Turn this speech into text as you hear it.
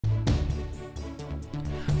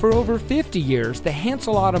For over 50 years, the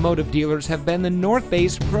Hansel Automotive Dealers have been the North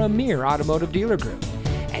Bay's premier automotive dealer group.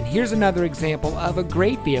 And here's another example of a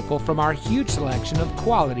great vehicle from our huge selection of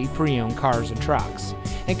quality pre-owned cars and trucks.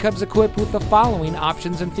 And comes equipped with the following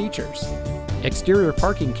options and features: exterior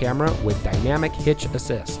parking camera with dynamic hitch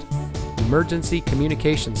assist, emergency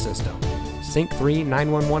communication system, Sync 3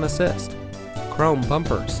 911 assist, chrome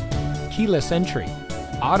bumpers, keyless entry,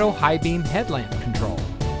 auto high beam headlamp control,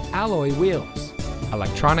 alloy wheels,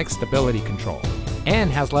 electronic stability control, and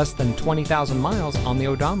has less than 20,000 miles on the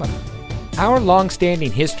odometer. Our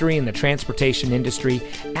long-standing history in the transportation industry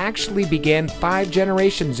actually began 5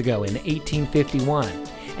 generations ago in 1851,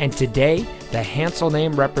 and today the Hansel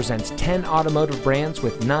name represents 10 automotive brands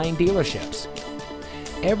with 9 dealerships.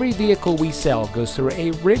 Every vehicle we sell goes through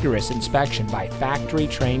a rigorous inspection by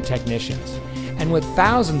factory-trained technicians, and with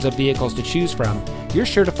thousands of vehicles to choose from, you're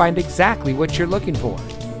sure to find exactly what you're looking for.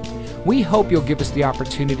 We hope you'll give us the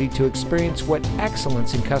opportunity to experience what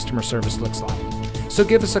excellence in customer service looks like. So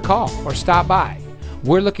give us a call or stop by.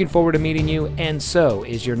 We're looking forward to meeting you, and so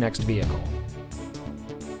is your next vehicle.